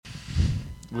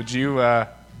Would you,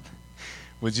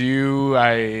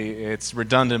 it's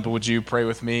redundant, but would you pray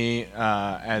with me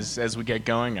as we get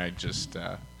going? I just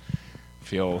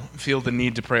feel the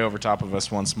need to pray over top of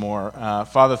us once more.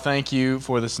 Father, thank you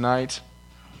for this night.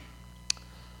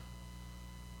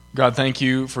 God, thank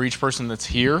you for each person that's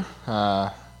here.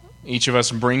 Each of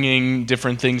us bringing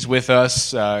different things with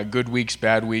us, good weeks,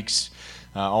 bad weeks,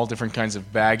 all different kinds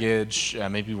of baggage.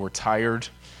 Maybe we're tired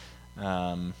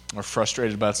or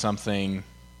frustrated about something.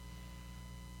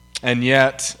 And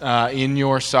yet, in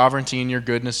your sovereignty and your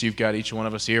goodness, you've got each one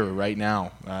of us here right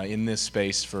now in this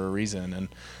space for a reason. And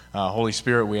Holy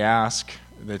Spirit, we ask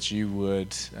that you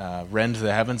would rend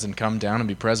the heavens and come down and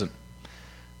be present,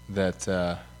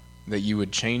 that you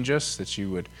would change us, that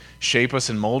you would shape us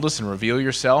and mold us and reveal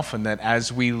yourself, and that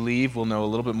as we leave, we'll know a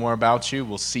little bit more about you,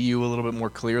 we'll see you a little bit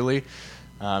more clearly,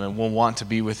 and we'll want to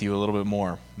be with you a little bit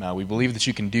more. We believe that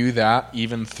you can do that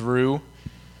even through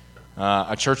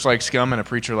a church like Scum and a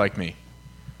preacher like me.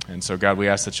 And so, God, we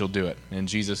ask that you'll do it. In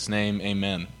Jesus' name,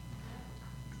 amen.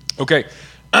 Okay.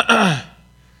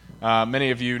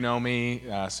 Many of you know me,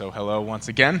 so hello once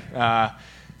again.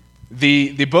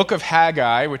 The book of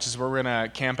Haggai, which is where we're going to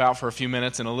camp out for a few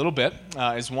minutes in a little bit,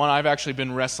 is one I've actually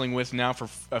been wrestling with now for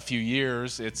a few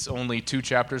years. It's only 2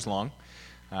 chapters long.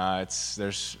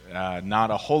 There's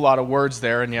not a whole lot of words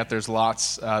there, and yet there's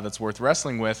lots that's worth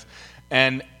wrestling with.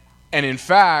 And in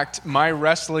fact, my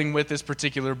wrestling with this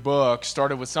particular book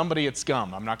started with somebody at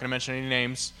Scum. I'm not going to mention any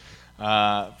names,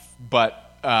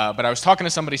 but I was talking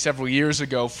to somebody several years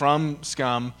ago from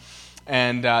Scum,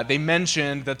 and they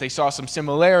mentioned that they saw some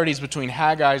similarities between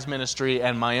Haggai's ministry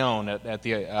and my own at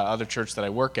the other church that I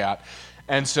work at.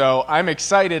 And so I'm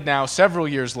excited now, several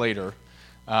years later,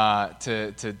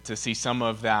 to see some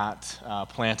of that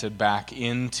planted back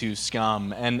into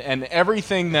Scum. And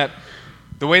everything that,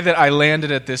 the way that I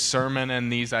landed at this sermon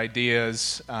and these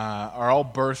ideas are all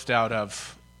birthed out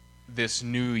of this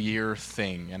New Year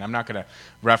thing. And I'm not going to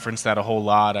reference that a whole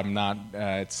lot.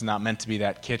 It's not meant to be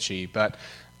that kitschy, but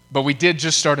we did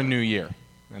just start a new year,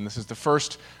 and this is the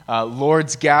first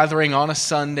Lord's Gathering on a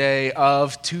Sunday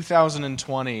of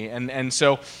 2020, and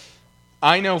so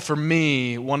I know for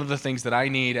me, one of the things that I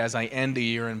need as I end the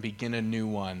year and begin a new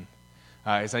one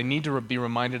is I need to be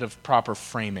reminded of proper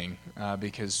framing,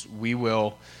 because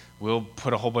we'll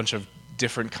put a whole bunch of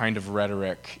different kind of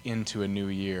rhetoric into a new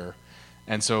year.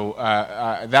 And so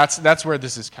that's where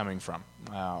this is coming from,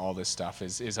 all this stuff,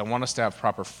 is I want us to have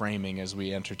proper framing as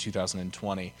we enter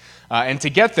 2020. And to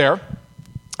get there,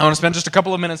 I want to spend just a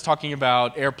couple of minutes talking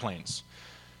about airplanes.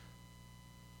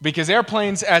 Because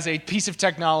airplanes as a piece of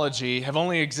technology have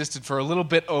only existed for a little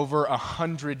bit over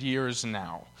 100 years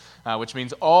now, which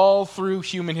means all through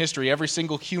human history, every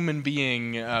single human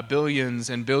being, billions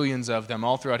and billions of them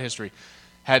all throughout history,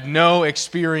 had no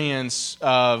experience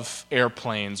of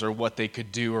airplanes or what they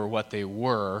could do or what they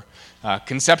were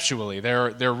conceptually.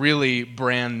 They're really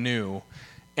brand new.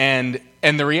 And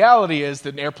the reality is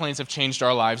that airplanes have changed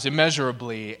our lives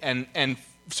immeasurably. And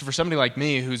for somebody like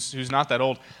me who's not that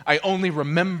old, I only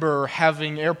remember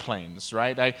having airplanes,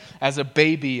 right? As a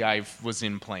baby, I was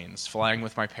in planes, flying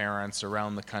with my parents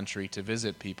around the country to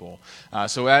visit people.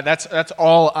 So that's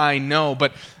all I know.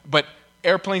 But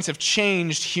airplanes have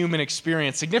changed human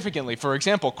experience significantly. For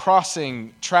example,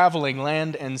 traveling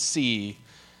land and sea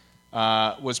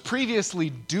was previously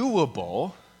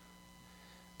doable,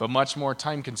 but much more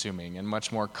time-consuming and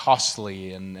much more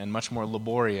costly and much more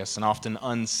laborious and often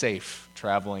unsafe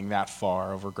traveling that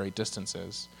far over great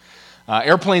distances.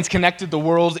 Airplanes connected the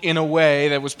world in a way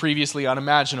that was previously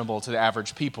unimaginable to the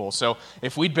average people. So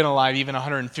if we'd been alive even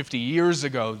 150 years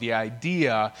ago, the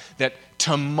idea that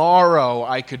tomorrow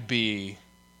I could be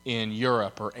in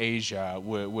Europe or Asia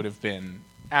would have been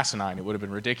asinine. It would have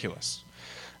been ridiculous.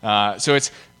 So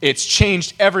it's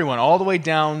changed everyone, all the way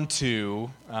down to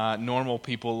normal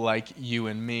people like you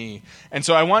and me. And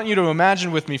so I want you to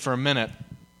imagine with me for a minute.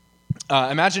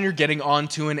 Imagine you're getting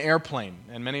onto an airplane,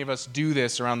 and many of us do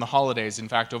this around the holidays. In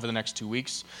fact, over the next 2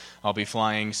 weeks, I'll be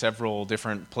flying several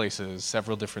different places,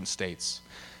 several different states.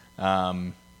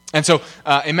 And so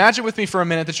imagine with me for a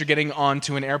minute that you're getting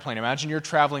onto an airplane. Imagine your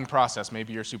traveling process.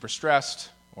 Maybe you're super stressed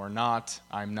or not.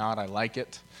 I'm not. I like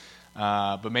it.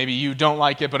 But maybe you don't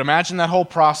like it. But imagine that whole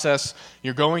process.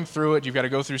 You're going through it. You've got to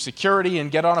go through security and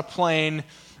get on a plane.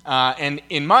 And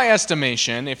in my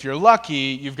estimation, if you're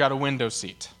lucky, you've got a window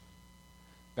seat.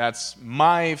 That's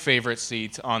my favorite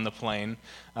seat on the plane,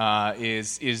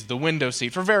 is the window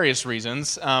seat for various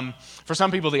reasons. For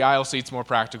some people, the aisle seat's more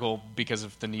practical because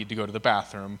of the need to go to the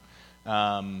bathroom.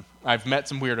 I've met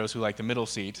some weirdos who like the middle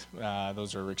seat.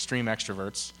 Those are extreme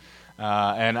extroverts.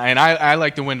 And I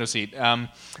like the window seat. And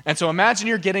so imagine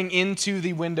you're getting into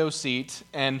the window seat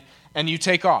and you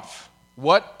take off.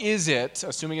 What is it,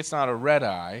 assuming it's not a red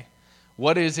eye,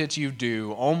 what is it you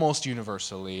do almost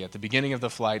universally at the beginning of the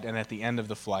flight and at the end of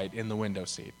the flight in the window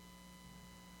seat?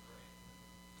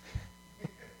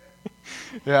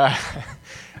 Yeah.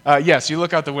 Yes, you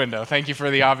look out the window. Thank you for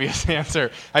the obvious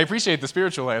answer. I appreciate the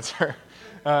spiritual answer.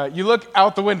 You look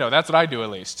out the window. That's what I do, at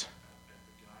least.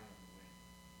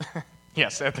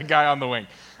 Yes, at the guy on the wing.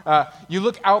 You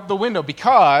look out the window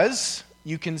because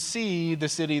you can see the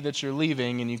city that you're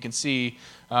leaving, and you can see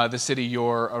the city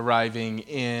you're arriving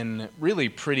in really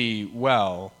pretty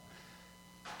well.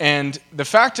 And the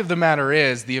fact of the matter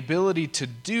is, the ability to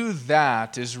do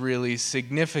that is really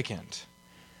significant.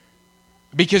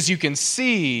 Because you can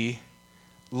see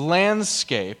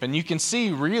landscape, and you can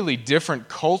see really different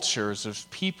cultures of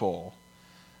people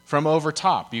from over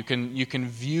top. You can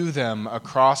view them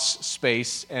across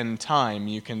space and time.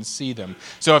 You can see them.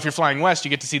 So if you're flying west, you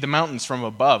get to see the mountains from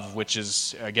above, which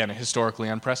is, again, historically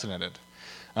unprecedented.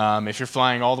 If you're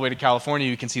flying all the way to California,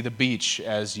 you can see the beach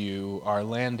as you are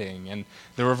landing. And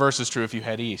the reverse is true if you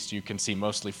head east. You can see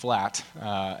mostly flat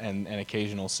and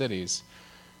occasional cities.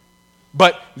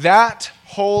 But that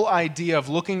whole idea of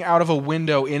looking out of a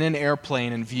window in an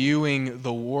airplane and viewing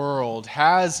the world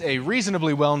has a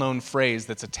reasonably well-known phrase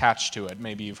that's attached to it.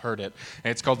 Maybe you've heard it.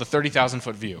 And it's called the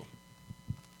 30,000-foot view.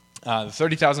 The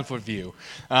 30,000-foot view.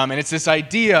 And it's this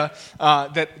idea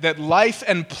that life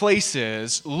and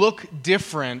places look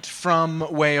different from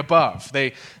way above.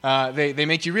 They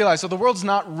make you realize, so the world's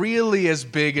not really as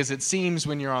big as it seems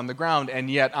when you're on the ground, and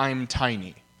yet I'm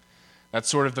tiny. That's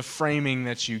sort of the framing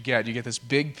that you get. You get this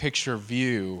big picture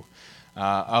view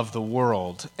of the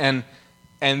world. And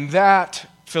that,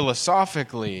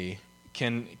 philosophically,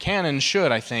 can and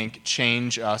should, I think,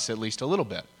 change us at least a little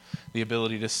bit. The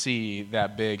ability to see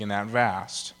that big and that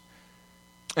vast.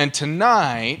 And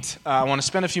tonight, I want to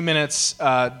spend a few minutes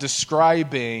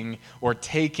describing or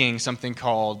taking something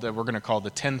that we're going to call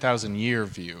the 10,000-year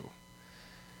view.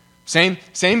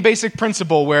 Same basic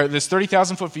principle where this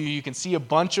 30,000-foot view, you can see a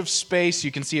bunch of space,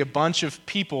 you can see a bunch of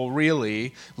people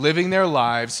really living their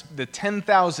lives. The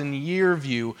 10,000-year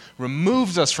view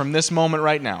removes us from this moment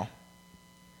right now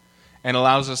and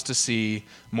allows us to see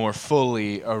more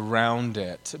fully around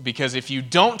it. Because if you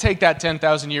don't take that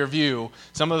 10,000-year view,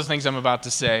 some of the things I'm about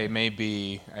to say may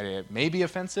be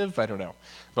offensive, I don't know.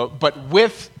 But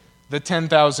with the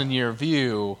 10,000-year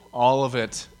view, all of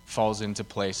it falls into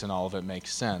place and all of it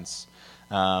makes sense.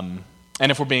 And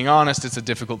if we're being honest, it's a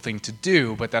difficult thing to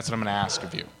do, but that's what I'm going to ask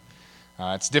of you.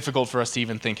 It's difficult for us to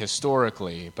even think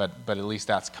historically, but at least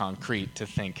that's concrete. To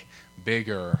think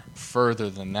bigger, further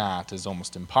than that is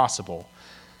almost impossible.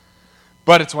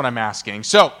 But it's what I'm asking.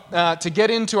 So, to get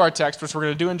into our text, which we're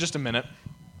going to do in just a minute,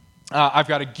 I've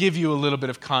got to give you a little bit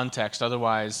of context.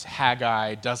 Otherwise,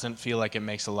 Haggai doesn't feel like it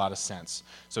makes a lot of sense.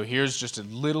 So here's just a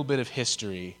little bit of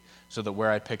history so that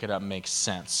where I pick it up makes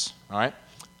sense. All right?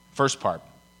 First part.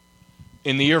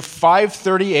 In the year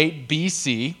 538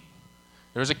 BC,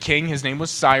 there was a king. His name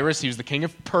was Cyrus. He was the king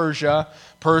of Persia.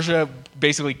 Persia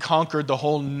basically conquered the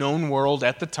whole known world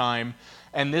at the time.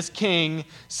 And this king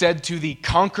said to the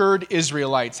conquered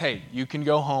Israelites, hey, you can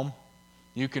go home.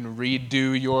 You can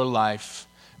redo your life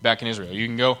back in Israel. You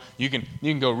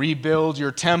can go rebuild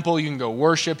your temple. You can go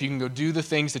worship. You can go do the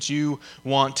things that you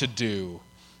want to do.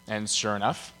 And sure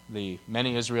enough, the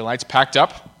many Israelites packed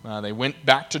up. They went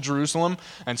back to Jerusalem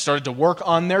and started to work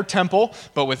on their temple.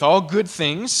 But with all good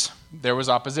things, there was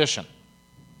opposition.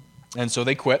 And so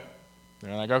they quit.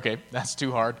 They're like, okay, that's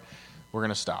too hard. We're going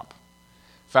to stop.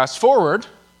 Fast forward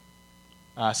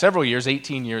several years,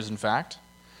 18 years in fact.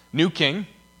 New king.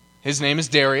 His name is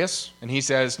Darius. And he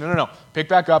says, no. Pick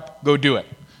back up. Go do it.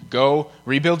 Go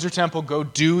rebuild your temple. Go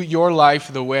do your life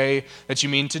the way that you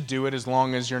mean to do it, as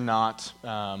long as you're not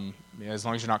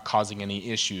causing any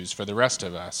issues for the rest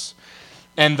of us.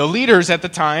 And the leaders at the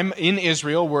time in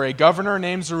Israel were a governor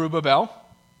named Zerubbabel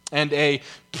and a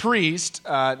priest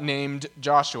named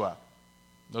Joshua.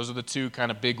 Those are the two kind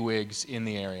of bigwigs in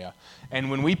the area. And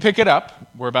when we pick it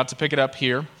up, we're about to pick it up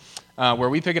here. Where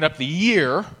we pick it up, the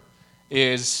year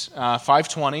is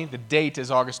 520. The date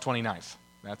is August 29th.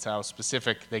 That's how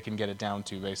specific they can get it down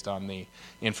to based on the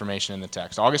information in the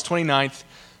text. August 29th,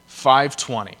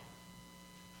 520.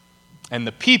 And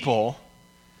the people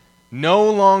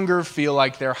no longer feel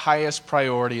like their highest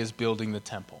priority is building the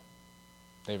temple.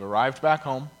 They've arrived back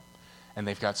home, and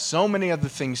they've got so many other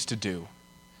things to do.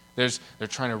 They're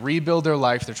trying to rebuild their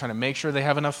life. They're trying to make sure they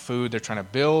have enough food. They're trying to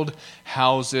build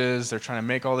houses. They're trying to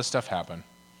make all this stuff happen.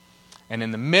 And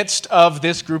in the midst of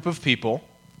this group of people,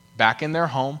 back in their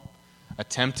home,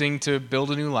 attempting to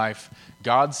build a new life,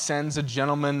 God sends a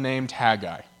gentleman named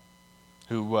Haggai,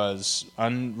 who was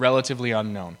relatively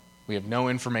unknown. We have no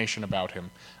information about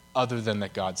him other than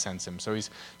that God sends him. So he's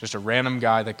just a random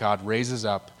guy that God raises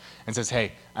up and says,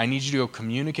 hey, I need you to go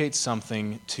communicate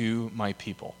something to my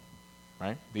people,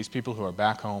 right? These people who are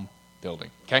back home building,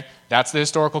 okay? That's the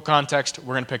historical context.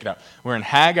 We're going to pick it up. We're in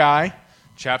Haggai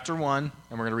chapter 1,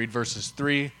 and we're going to read verses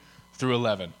 3 through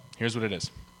 11. Here's what it is.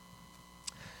 It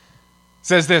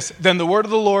says this, Then the word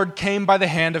of the Lord came by the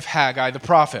hand of Haggai the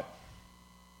prophet.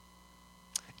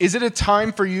 Is it a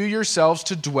time for you yourselves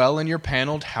to dwell in your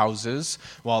paneled houses,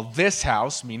 while this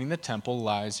house, meaning the temple,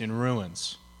 lies in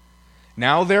ruins?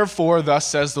 Now therefore, thus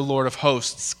says the Lord of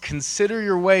hosts, consider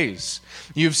your ways.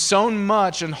 You've sown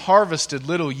much and harvested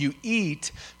little. You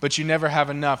eat, but you never have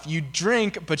enough. You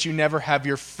drink, but you never have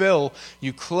your fill.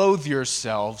 You clothe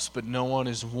yourselves, but no one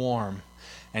is warm.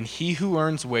 And he who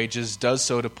earns wages does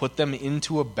so to put them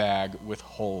into a bag with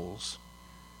holes.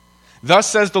 Thus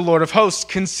says the Lord of hosts,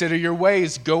 consider your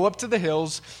ways. Go up to the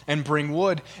hills and bring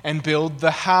wood and build the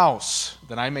house,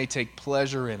 that I may take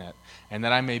pleasure in it, and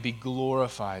that I may be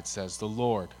glorified, says the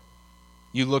Lord.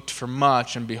 You looked for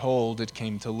much, and behold, it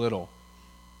came to little.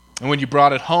 And when you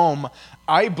brought it home,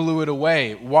 I blew it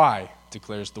away. Why?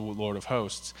 Declares the Lord of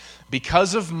hosts.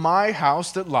 Because of my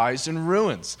house that lies in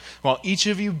ruins, while each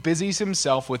of you busies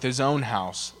himself with his own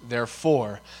house.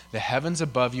 Therefore, the heavens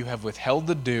above you have withheld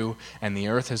the dew, and the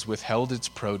earth has withheld its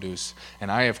produce.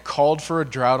 And I have called for a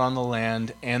drought on the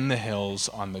land and the hills,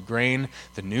 on the grain,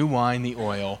 the new wine, the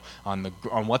oil, on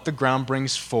what the ground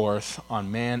brings forth,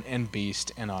 on man and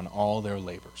beast, and on all their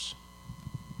labors.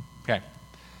 Okay.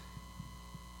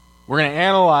 We're going to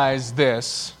analyze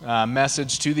this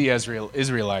message to the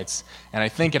Israelites, and I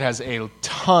think it has a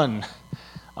ton,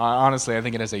 honestly, I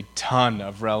think it has a ton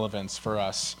of relevance for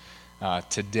us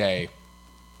today.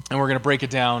 And we're going to break it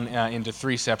down into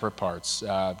three separate parts,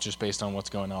 just based on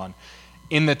what's going on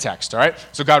in the text, all right?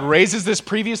 So God raises this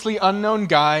previously unknown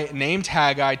guy named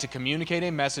Haggai to communicate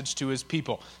a message to his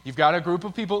people. You've got a group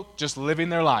of people just living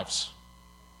their lives.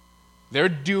 They're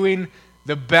doing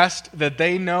the best that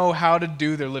they know how to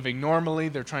do. They're living normally.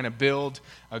 They're trying to build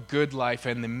a good life.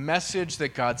 And the message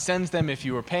that God sends them, if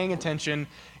you were paying attention,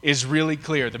 is really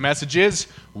clear. The message is,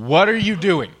 what are you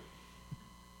doing?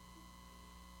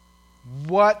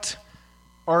 What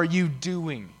are you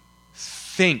doing?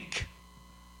 Think.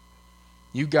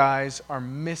 You guys are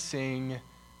missing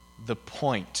the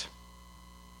point.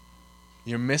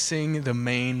 You're missing the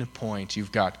main point.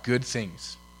 You've got good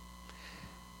things,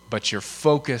 but you're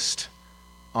focused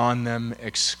on them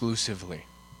exclusively.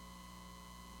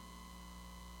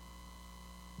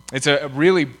 It's a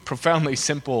really profoundly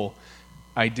simple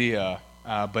idea,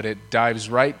 but it dives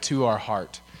right to our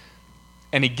heart.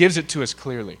 And he gives it to us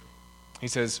clearly. He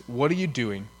says, what are you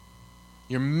doing?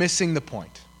 You're missing the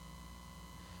point.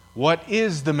 What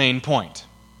is the main point?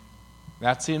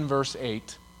 That's in verse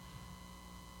 8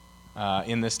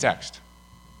 in this text.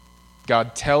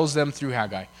 God tells them through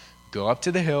Haggai, go up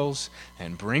to the hills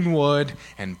and bring wood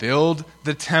and build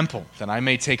the temple, that I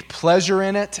may take pleasure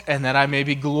in it and that I may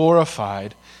be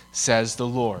glorified, says the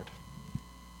Lord.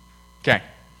 Okay,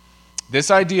 this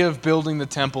idea of building the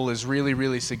temple is really,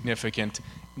 really significant,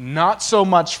 not so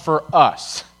much for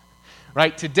us,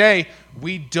 right? Today,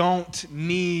 we don't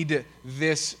need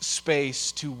this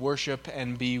space to worship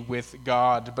and be with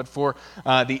God. But for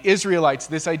the Israelites,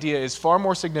 this idea is far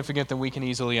more significant than we can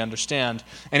easily understand.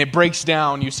 And it breaks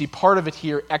down, you see part of it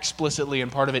here explicitly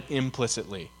and part of it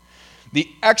implicitly. The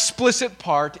explicit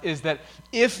part is that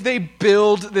if they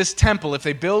build this temple, if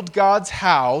they build God's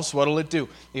house, what'll it do?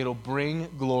 It'll bring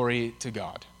glory to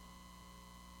God.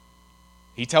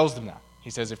 He tells them that. He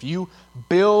says, if you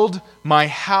build my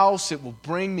house, it will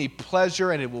bring me pleasure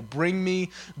and it will bring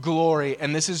me glory.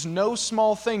 And this is no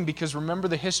small thing, because remember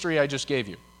the history I just gave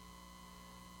you.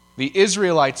 The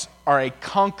Israelites are a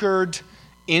conquered,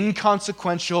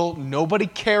 inconsequential, nobody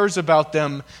cares about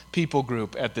them people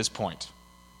group at this point.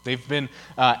 They've been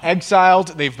exiled.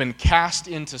 They've been cast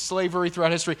into slavery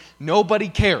throughout history. Nobody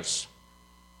cares.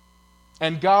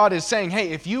 And God is saying, hey,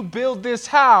 if you build this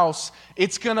house,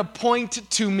 it's going to point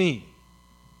to me.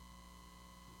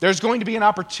 There's going to be an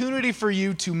opportunity for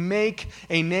you to make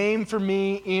a name for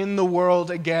me in the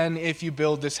world again if you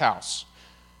build this house.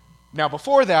 Now,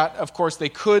 before that, of course, they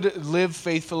could live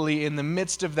faithfully in the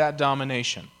midst of that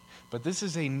domination. But this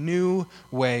is a new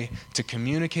way to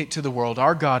communicate to the world.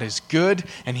 Our God is good,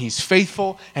 and He's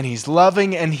faithful, and He's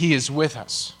loving, and He is with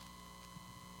us.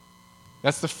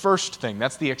 That's the first thing.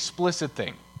 That's the explicit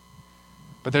thing.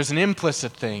 But there's an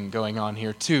implicit thing going on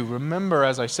here too. Remember,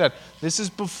 as I said, this is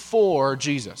before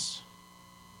Jesus.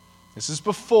 This is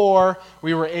before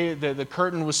the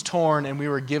curtain was torn and we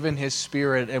were given his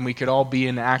Spirit and we could all be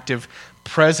in active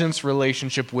presence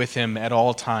relationship with him at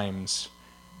all times.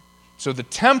 So the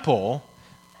temple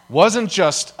wasn't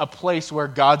just a place where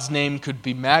God's name could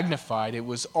be magnified. It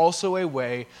was also a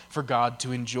way for God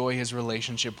to enjoy his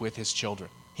relationship with his children.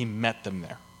 He met them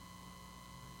there.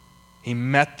 He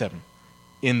met them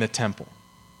in the temple.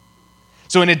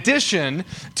 So in addition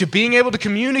to being able to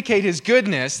communicate his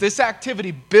goodness, this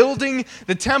activity, building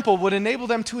the temple, would enable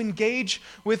them to engage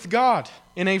with God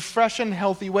in a fresh and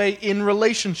healthy way in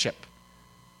relationship.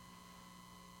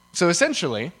 So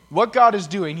essentially, what God is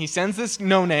doing, he sends this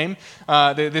no-name,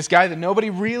 this guy that nobody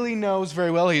really knows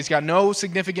very well. He's got no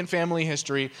significant family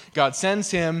history. God sends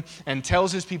him and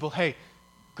tells his people, hey,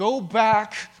 go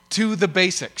back to the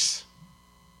basics.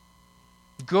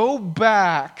 Go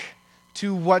back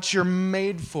to what you're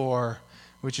made for,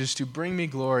 which is to bring me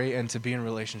glory and to be in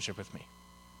relationship with me.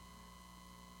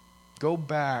 Go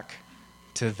back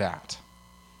to that.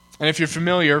 And if you're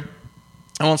familiar,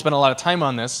 I won't spend a lot of time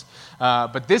on this,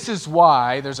 but this is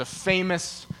why there's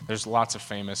lots of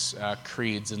famous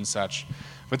creeds and such,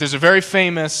 but there's a very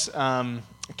famous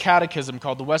catechism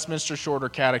called the Westminster Shorter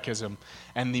Catechism,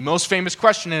 and the most famous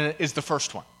question in it is the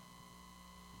first one.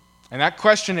 And that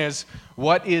question is,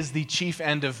 what is the chief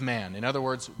end of man? In other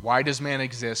words, why does man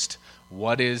exist?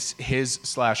 What is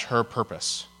his/her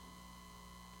purpose?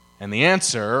 And the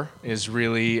answer is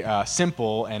really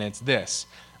simple, and it's this.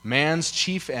 Man's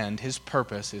chief end, his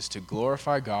purpose, is to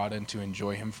glorify God and to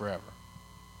enjoy him forever.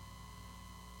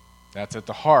 That's at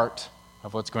the heart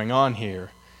of what's going on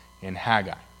here in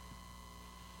Haggai.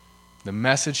 The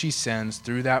message he sends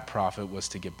through that prophet was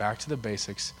to get back to the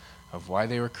basics of why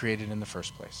they were created in the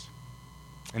first place.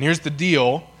 And here's the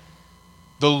deal.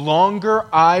 The longer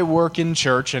I work in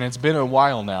church, and it's been a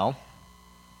while now,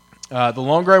 the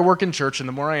longer I work in church and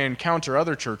the more I encounter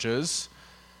other churches,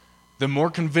 the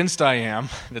more convinced I am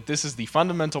that this is the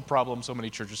fundamental problem so many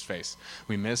churches face.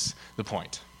 We miss the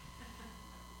point.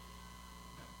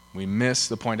 We miss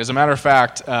the point. As a matter of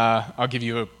fact, I'll give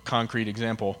you a concrete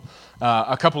example.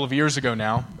 A couple of years ago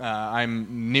now,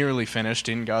 I'm nearly finished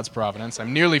in God's providence.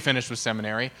 I'm nearly finished with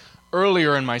seminary.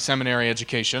 Earlier in my seminary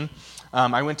education,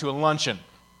 I went to a luncheon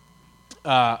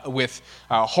with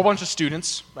a whole bunch of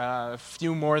students, a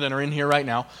few more than are in here right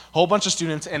now, a whole bunch of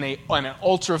students and an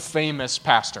ultra-famous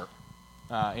pastor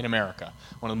in America,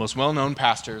 one of the most well-known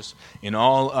pastors in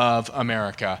all of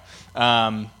America.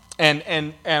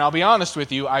 And I'll be honest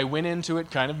with you, I went into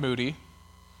it kind of moody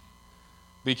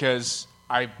because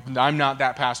I'm not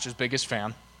that pastor's biggest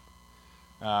fan.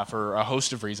 For a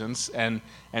host of reasons. And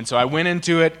so I went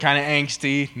into it kind of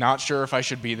angsty, not sure if I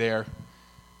should be there.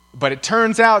 But it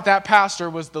turns out that pastor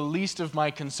was the least of my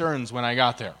concerns when I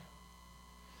got there.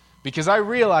 Because I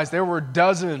realized there were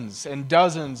dozens and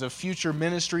dozens of future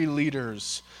ministry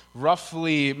leaders,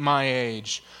 roughly my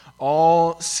age,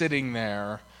 all sitting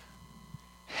there,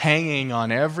 hanging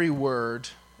on every word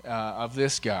of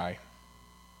this guy.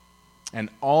 And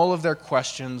all of their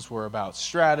questions were about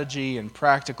strategy and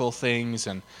practical things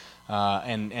and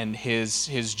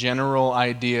his general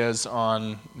ideas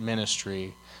on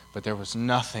ministry. But there was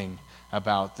nothing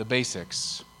about the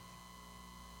basics.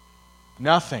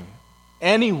 Nothing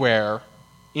anywhere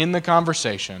in the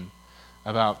conversation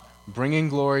about bringing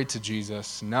glory to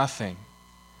Jesus. Nothing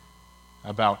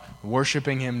about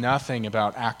worshiping him. Nothing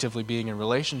about actively being in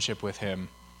relationship with him.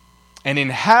 And in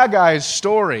Haggai's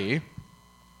story,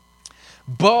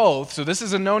 so this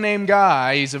is a no-name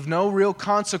guy, he's of no real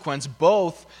consequence,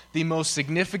 both the most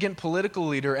significant political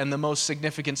leader and the most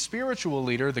significant spiritual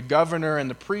leader, the governor and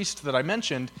the priest that I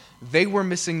mentioned, they were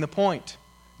missing the point.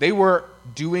 They were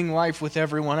doing life with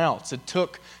everyone else. It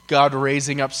took God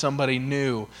raising up somebody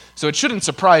new. So it shouldn't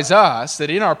surprise us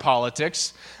that in our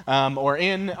politics or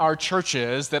in our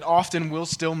churches that often we'll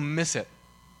still miss it.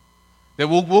 That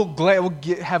we'll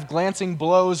have glancing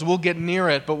blows, we'll get near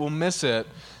it, but we'll miss it.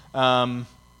 And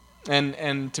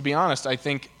to be honest, I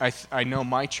think I know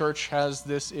my church has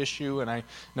this issue, and I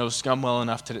know Scum well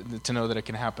enough to know that it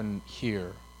can happen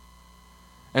here.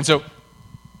 And so,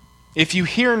 if you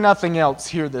hear nothing else,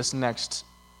 hear this next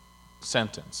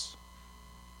sentence.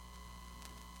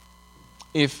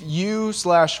 If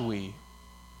you/we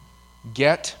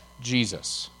get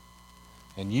Jesus,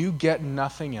 and you get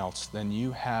nothing else, then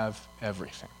you have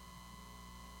everything.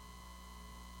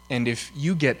 And if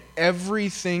you get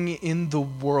everything in the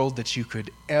world that you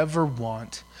could ever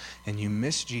want, and you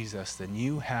miss Jesus, then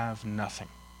you have nothing.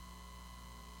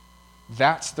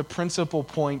 That's the principal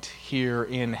point here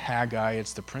in Haggai.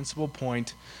 It's the principal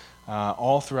point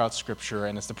all throughout Scripture,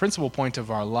 and it's the principal point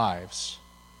of our lives.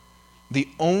 The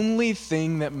only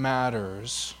thing that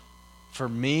matters for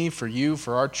me, for you,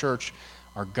 for our church,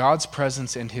 are God's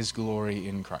presence and his glory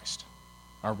in Christ.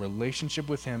 Our relationship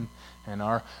with him and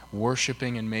our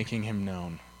worshiping and making him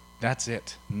known. That's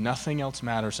it. Nothing else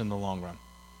matters in the long run.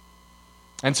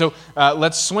 And so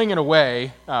let's swing it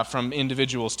away from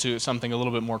individuals to something a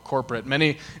little bit more corporate.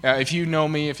 Many, if you know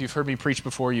me, if you've heard me preach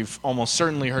before, you've almost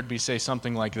certainly heard me say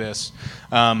something like this.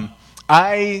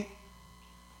 I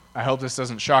hope this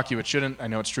doesn't shock you. It shouldn't. I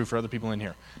know it's true for other people in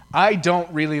here. I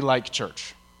don't really like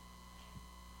church.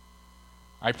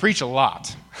 I preach a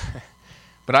lot,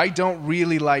 but I don't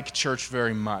really like church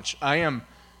very much. I am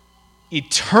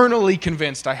eternally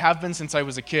convinced, I have been since I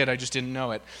was a kid, I just didn't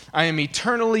know it. I am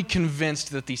eternally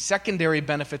convinced that the secondary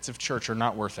benefits of church are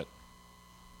not worth it.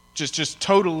 Just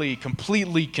totally,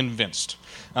 completely convinced.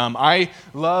 I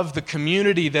love the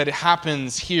community that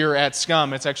happens here at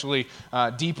Scum. It's actually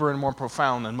deeper and more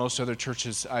profound than most other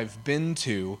churches I've been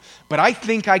to. But I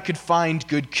think I could find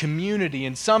good community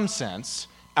in some sense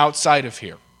outside of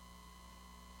here.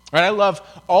 Right, I love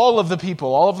all of the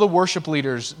people, all of the worship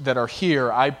leaders that are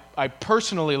here. I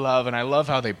personally love, and I love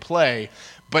how they play,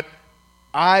 but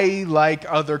I like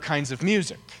other kinds of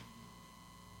music.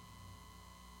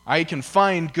 I can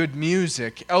find good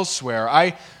music elsewhere.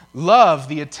 I love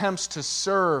the attempts to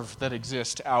serve that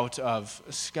exist out of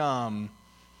Scum,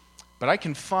 but I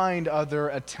can find other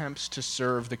attempts to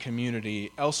serve the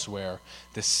community elsewhere.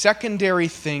 The secondary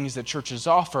things that churches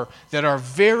offer that are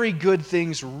very good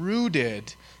things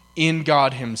rooted in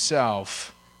God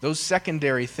himself, those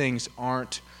secondary things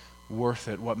aren't worth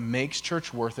it. What makes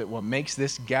church worth it, what makes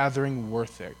this gathering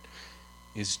worth it,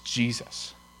 is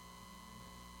Jesus.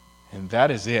 And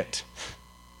that is it.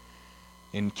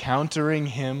 Encountering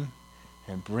him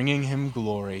and bringing him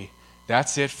glory,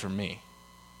 that's it for me.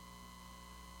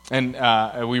 And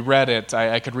we read it.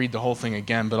 I could read the whole thing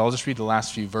again, but I'll just read the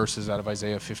last few verses out of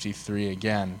Isaiah 53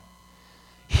 again.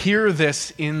 Hear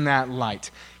this in that light.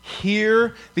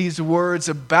 Hear these words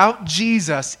about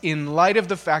Jesus in light of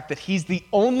the fact that he's the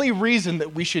only reason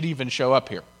that we should even show up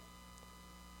here.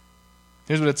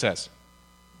 Here's what it says.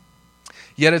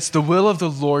 Yet it's the will of the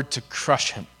Lord to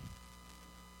crush him.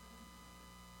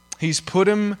 He's put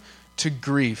him to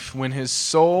grief. When his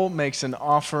soul makes an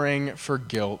offering for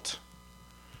guilt,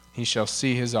 he shall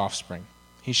see his offspring.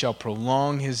 He shall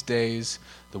prolong his days.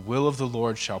 The will of the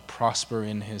Lord shall prosper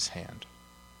in his hand.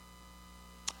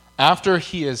 After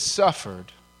he has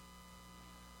suffered,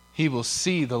 he will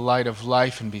see the light of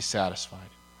life and be satisfied.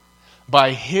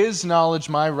 By his knowledge,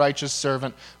 my righteous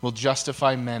servant will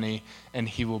justify many, and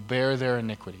he will bear their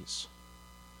iniquities.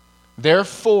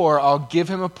 Therefore, I'll give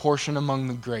him a portion among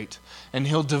the great, and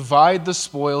he'll divide the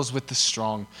spoils with the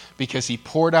strong, because he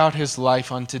poured out his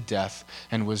life unto death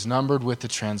and was numbered with the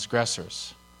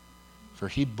transgressors. For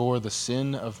he bore the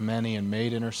sin of many and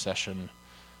made intercession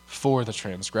for the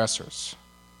transgressors.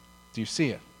 Do you see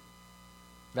it?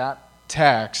 That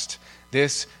text,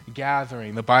 this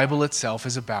gathering, the Bible itself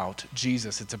is about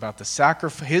Jesus. It's about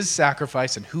his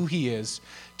sacrifice and who he is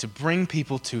to bring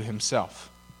people to himself.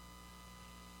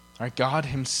 All right, God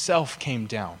himself came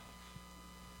down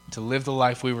to live the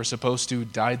life we were supposed to,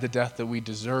 died the death that we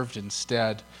deserved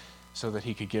instead, so that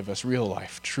he could give us real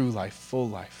life, true life, full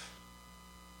life.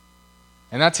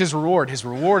 And that's his reward. His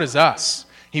reward is us.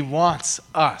 He wants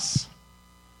us.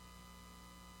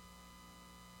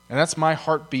 And that's my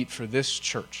heartbeat for this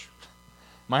church.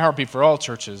 My heartbeat for all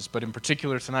churches, but in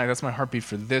particular tonight, that's my heartbeat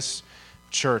for this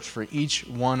church, for each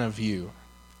one of you,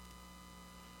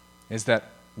 is that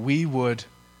we would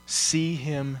see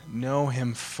him, know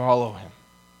him, follow him.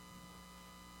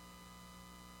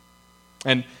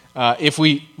 And if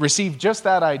we receive just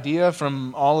that idea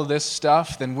from all of this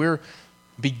stuff, then we're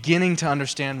beginning to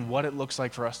understand what it looks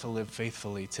like for us to live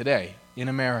faithfully today in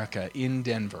America, in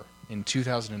Denver, in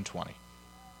 2020.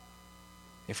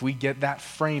 If we get that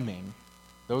framing,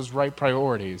 those right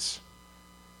priorities,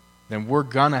 then we're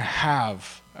going to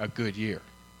have a good year.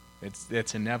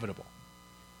 It's inevitable.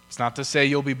 It's not to say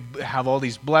you'll have all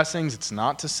these blessings. It's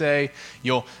not to say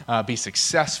you'll be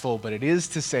successful, but it is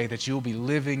to say that you'll be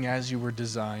living as you were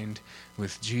designed,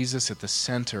 with Jesus at the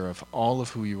center of all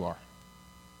of who you are.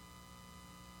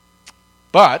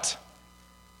 But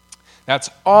that's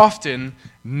often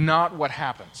not what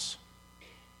happens.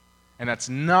 And that's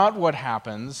not what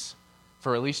happens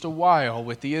for at least a while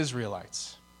with the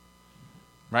Israelites.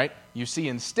 Right? You see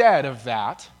instead of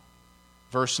that,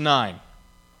 verse 9.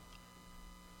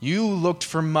 You looked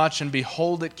for much, and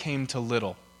behold, it came to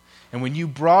little. And when you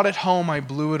brought it home, I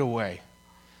blew it away.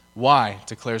 Why,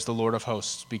 declares the Lord of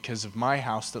hosts? Because of my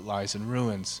house that lies in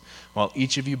ruins, while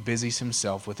each of you busies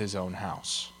himself with his own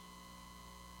house.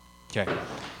 Okay.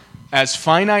 As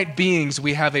finite beings,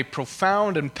 we have a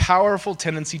profound and powerful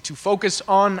tendency to focus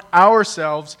on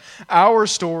ourselves, our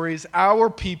stories, our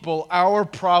people, our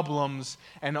problems,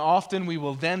 and often we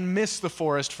will then miss the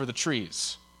forest for the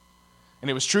trees. And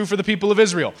it was true for the people of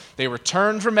Israel. They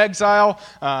returned from exile,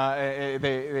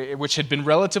 which had been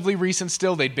relatively recent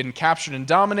still. They'd been captured and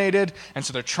dominated, and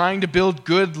so they're trying to build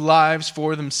good lives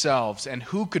for themselves. And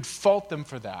who could fault them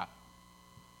for that?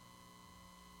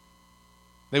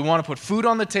 They want to put food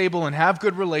on the table and have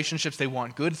good relationships. They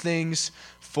want good things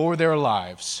for their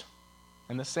lives.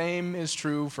 And the same is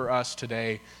true for us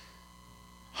today,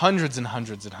 hundreds and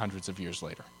hundreds and hundreds of years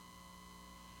later.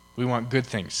 We want good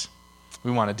things.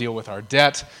 We want to deal with our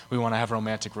debt. We want to have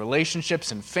romantic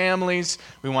relationships and families.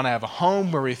 We want to have a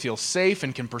home where we feel safe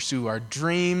and can pursue our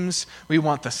dreams. We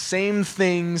want the same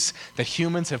things that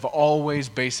humans have always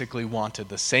basically wanted,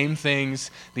 the same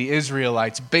things the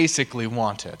Israelites basically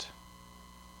wanted.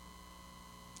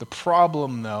 The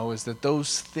problem, though, is that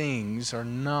those things are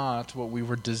not what we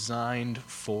were designed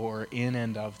for in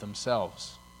and of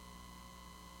themselves.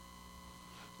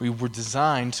 We were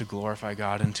designed to glorify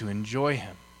God and to enjoy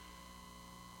Him.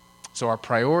 So our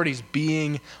priorities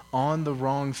being on the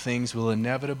wrong things will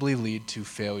inevitably lead to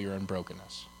failure and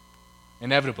brokenness.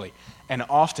 Inevitably. And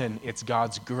often it's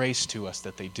God's grace to us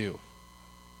that they do.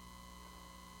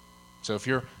 So if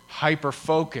you're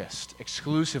hyper-focused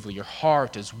exclusively, your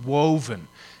heart is woven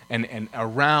and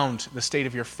around the state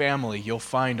of your family, you'll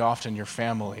find often your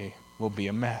family will be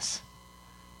a mess.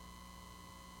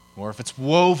 Or if it's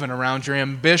woven around your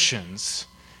ambitions,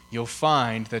 you'll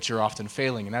find that you're often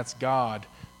failing. And that's God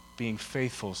being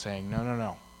faithful, saying,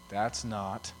 no, that's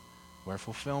not where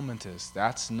fulfillment is.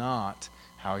 That's not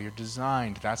how you're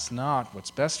designed. That's not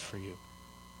what's best for you.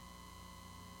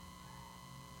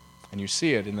 And you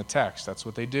see it in the text. That's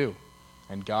what they do.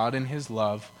 And God in His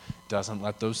love doesn't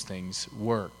let those things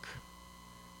work.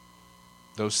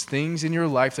 Those things in your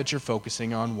life that you're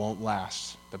focusing on won't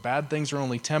last. The bad things are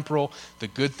only temporal. The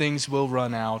good things will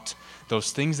run out.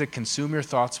 Those things that consume your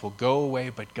thoughts will go away,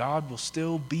 but God will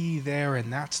still be there,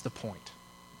 and that's the point.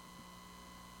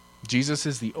 Jesus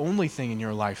is the only thing in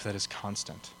your life that is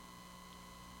constant.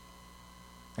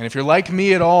 And if you're like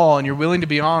me at all and you're willing to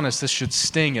be honest, this should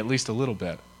sting at least a little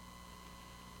bit.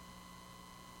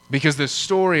 Because this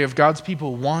story of God's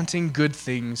people wanting good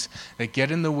things that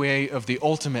get in the way of the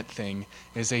ultimate thing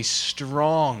is a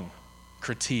strong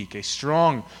critique, a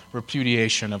strong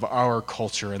repudiation of our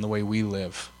culture and the way we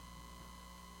live.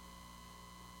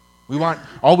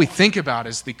 All we think about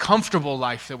is the comfortable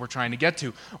life that we're trying to get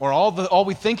to, or all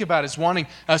we think about is wanting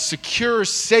a secure,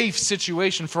 safe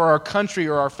situation for our country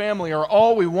or our family, or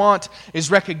all we want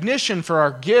is recognition for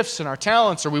our gifts and our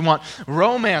talents, or we want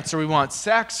romance, or we want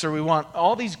sex, or we want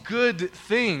all these good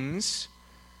things,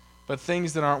 but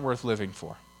things that aren't worth living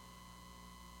for.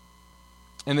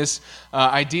 And this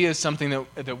idea is something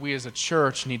that we as a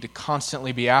church need to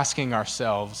constantly be asking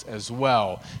ourselves as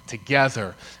well,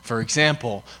 together. For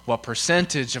example, what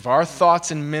percentage of our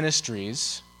thoughts and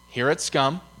ministries here at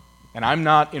Scum, and I'm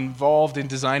not involved in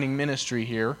designing ministry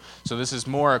here, so this is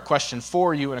more a question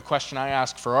for you and a question I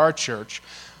ask for our church.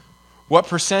 What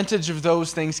percentage of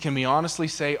those things can we honestly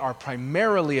say are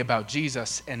primarily about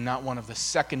Jesus and not one of the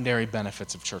secondary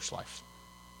benefits of church life?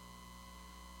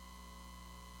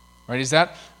 Right? Is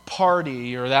that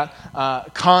party or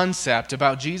that concept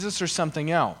about Jesus or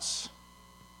something else?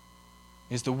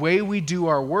 Is the way we do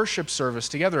our worship service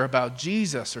together about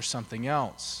Jesus or something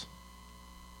else?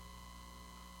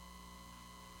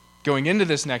 Going into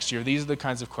this next year, these are the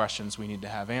kinds of questions we need to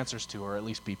have answers to, or at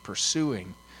least be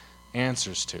pursuing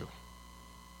answers to.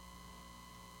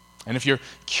 And if you're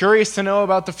curious to know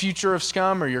about the future of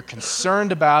Scum or you're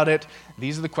concerned about it,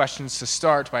 these are the questions to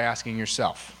start by asking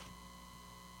yourself.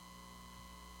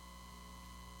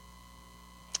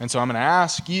 And so I'm going to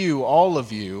ask you, all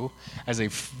of you, as a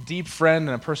deep friend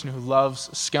and a person who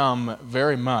loves Scum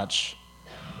very much,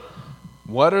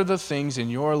 what are the things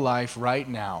in your life right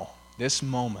now, this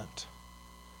moment,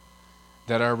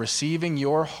 that are receiving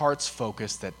your heart's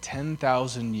focus that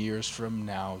 10,000 years from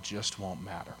now just won't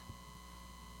matter?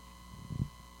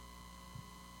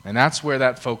 And that's where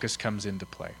that focus comes into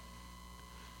play.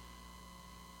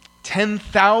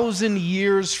 10,000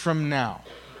 years from now,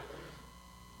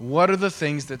 what are the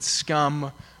things that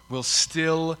Scum will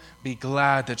still be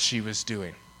glad that she was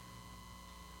doing?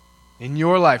 In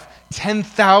your life,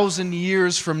 10,000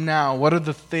 years from now, what are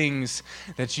the things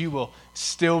that you will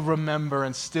still remember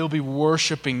and still be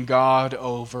worshiping God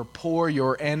over? Pour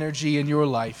your energy and your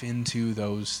life into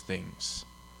those things.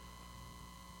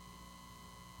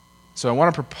 So I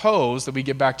want to propose that we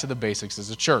get back to the basics as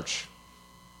a church.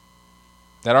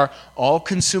 That our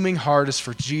all-consuming heart is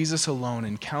for Jesus alone,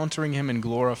 encountering him and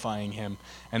glorifying him.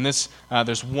 And this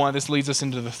leads us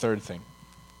into the third thing,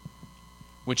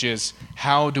 which is,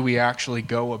 how do we actually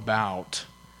go about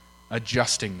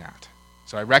adjusting that?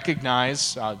 So I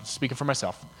recognize, speaking for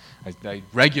myself, I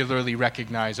regularly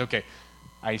recognize, okay,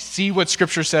 I see what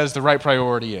Scripture says the right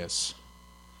priority is.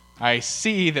 I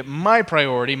see that my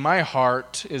priority, my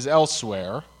heart, is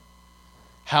elsewhere.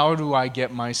 How do I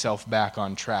get myself back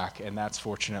on track? And that's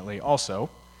fortunately also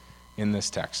in this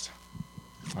text.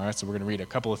 All right, so we're going to read a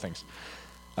couple of things.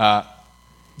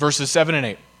 Verses 7 and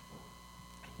 8. It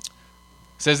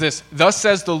says this, "Thus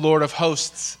says the Lord of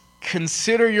hosts,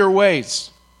 consider your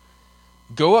ways.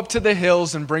 Go up to the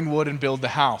hills and bring wood and build the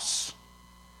house."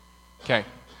 Okay,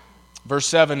 verse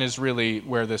 7 is really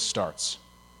where this starts.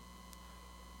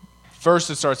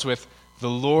 First, it starts with the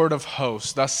Lord of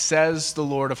hosts. Thus says the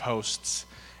Lord of hosts.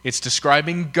 It's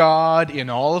describing God in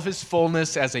all of his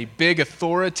fullness as a big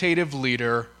authoritative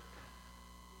leader.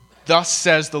 Thus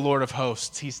says the Lord of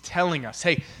hosts. He's telling us,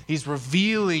 hey, he's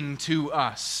revealing to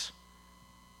us.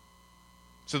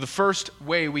 So the first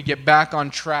way we get back on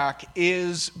track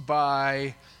is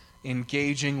by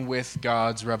engaging with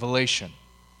God's revelation.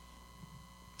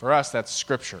 For us, that's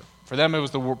Scripture. For them, it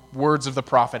was the words of the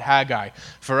prophet Haggai.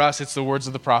 For us, it's the words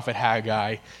of the prophet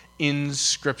Haggai. In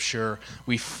Scripture,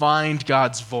 we find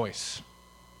God's voice.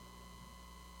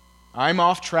 I'm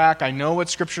off track. I know what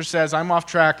Scripture says. I'm off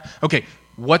track. Okay,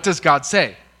 what does God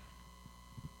say?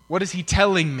 What is he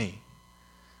telling me?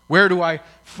 Where do I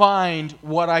find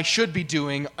what I should be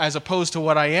doing as opposed to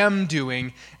what I am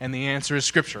doing? And the answer is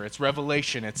Scripture. It's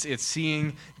revelation. It's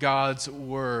seeing God's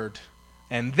Word.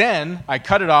 And then I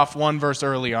cut it off one verse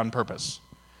early on purpose.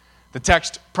 The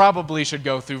text probably should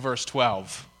go through verse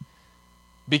 12.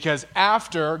 Because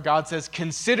after God says,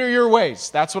 consider your ways.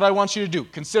 That's what I want you to do.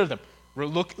 Consider them.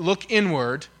 Look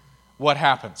inward. What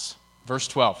happens? Verse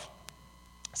 12.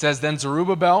 It says, then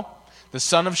Zerubbabel, the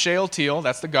son of Shealtiel,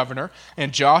 that's the governor,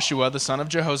 and Joshua, the son of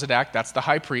Jehozadak, that's the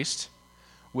high priest,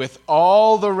 with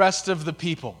all the rest of the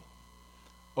people,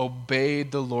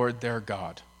 obeyed the Lord their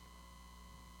God.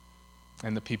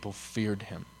 And the people feared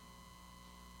him.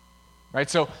 Right?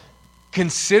 So,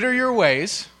 consider your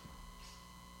ways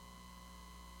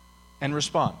and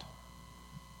respond.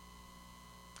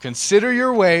 Consider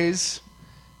your ways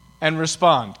and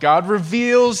respond. God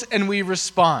reveals and we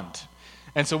respond.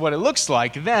 And so what it looks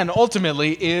like then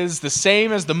ultimately is the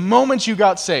same as the moment you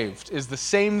got saved, is the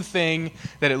same thing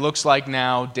that it looks like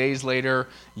now, days later,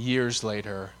 years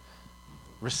later.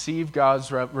 Receive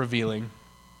God's revealing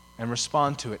and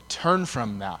respond to it. Turn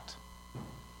from that.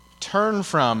 Turn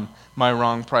from my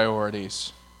wrong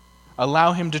priorities.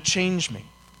 Allow him to change me.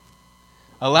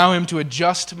 Allow him to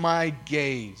adjust my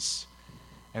gaze.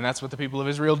 And that's what the people of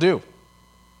Israel do.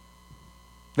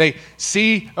 They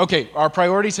see, okay, our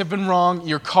priorities have been wrong.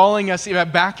 You're calling us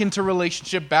back into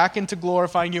relationship, back into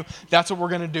glorifying you. That's what we're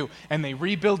going to do. And they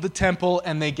rebuild the temple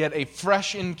and they get a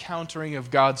fresh encountering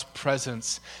of God's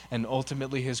presence and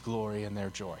ultimately his glory and their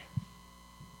joy.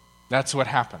 That's what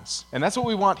happens. And that's what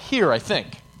we want here, I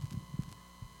think.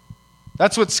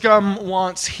 That's what Scum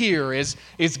wants here, is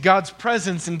God's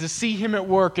presence and to see him at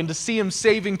work and to see him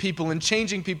saving people and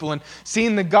changing people and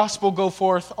seeing the gospel go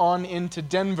forth on into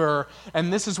Denver.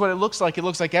 And this is what it looks like. It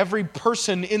looks like every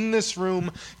person in this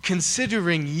room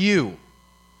considering you,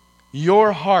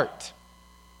 your heart.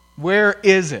 Where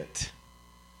is it?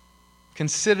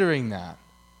 Considering that.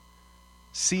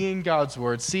 Seeing God's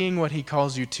word, seeing what he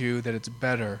calls you to, that it's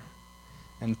better,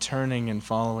 and turning and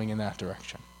following in that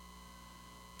direction.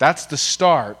 That's the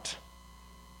start,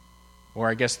 or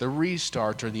I guess the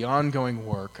restart, or the ongoing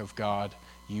work of God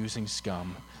using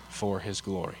Scum for his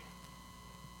glory.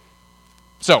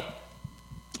 So,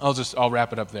 I'll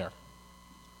wrap it up there.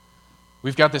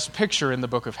 We've got this picture in the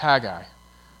book of Haggai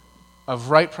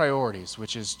of right priorities,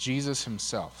 which is Jesus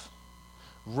himself.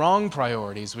 Wrong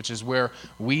priorities, which is where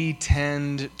we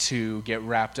tend to get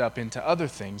wrapped up into other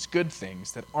things, good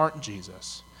things that aren't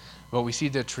Jesus. But we see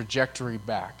the trajectory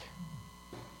back.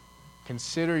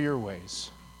 Consider your ways.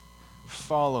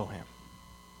 Follow him.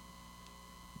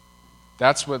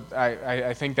 That's what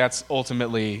I think that's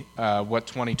ultimately what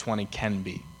 2020 can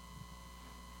be.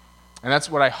 And that's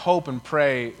what I hope and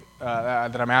pray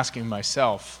that I'm asking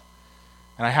myself,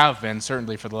 and I have been,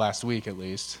 certainly for the last week at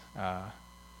least.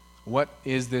 What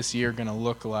is this year going to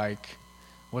look like?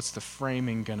 What's the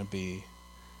framing going to be?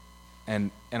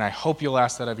 And I hope you'll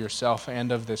ask that of yourself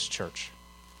and of this church.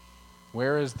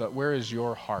 Where is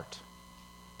your heart?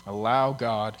 Allow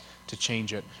God to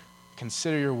change it.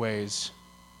 Consider your ways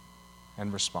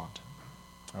and respond.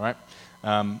 All right?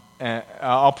 And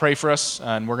I'll pray for us,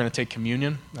 and we're going to take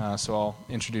communion, so I'll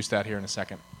introduce that here in a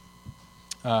second.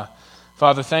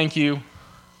 Father, thank you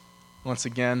once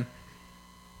again.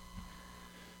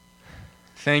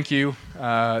 Thank you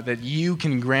that you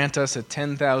can grant us a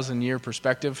 10,000-year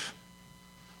perspective.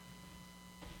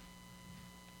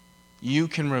 You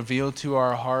can reveal to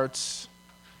our hearts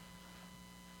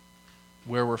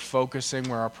where we're focusing,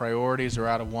 where our priorities are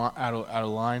out of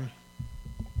line.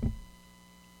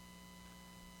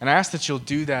 And I ask that you'll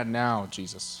do that now,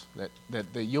 Jesus, that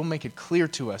you'll make it clear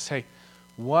to us, hey,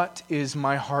 what is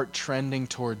my heart trending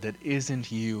toward that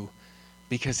isn't you?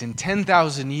 Because in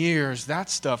 10,000 years, that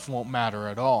stuff won't matter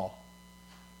at all.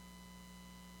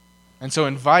 And so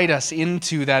invite us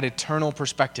into that eternal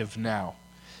perspective now,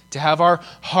 to have our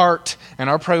heart and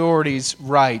our priorities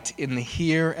right in the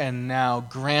here and now.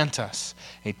 Grant us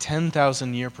a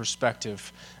 10,000-year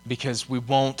perspective, because we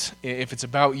won't, if it's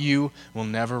about you, we'll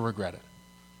never regret it.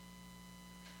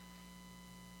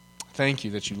 Thank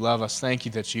you that you love us. Thank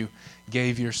you that you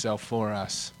gave yourself for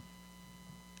us.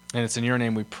 And it's in your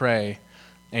name we pray.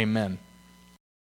 Amen.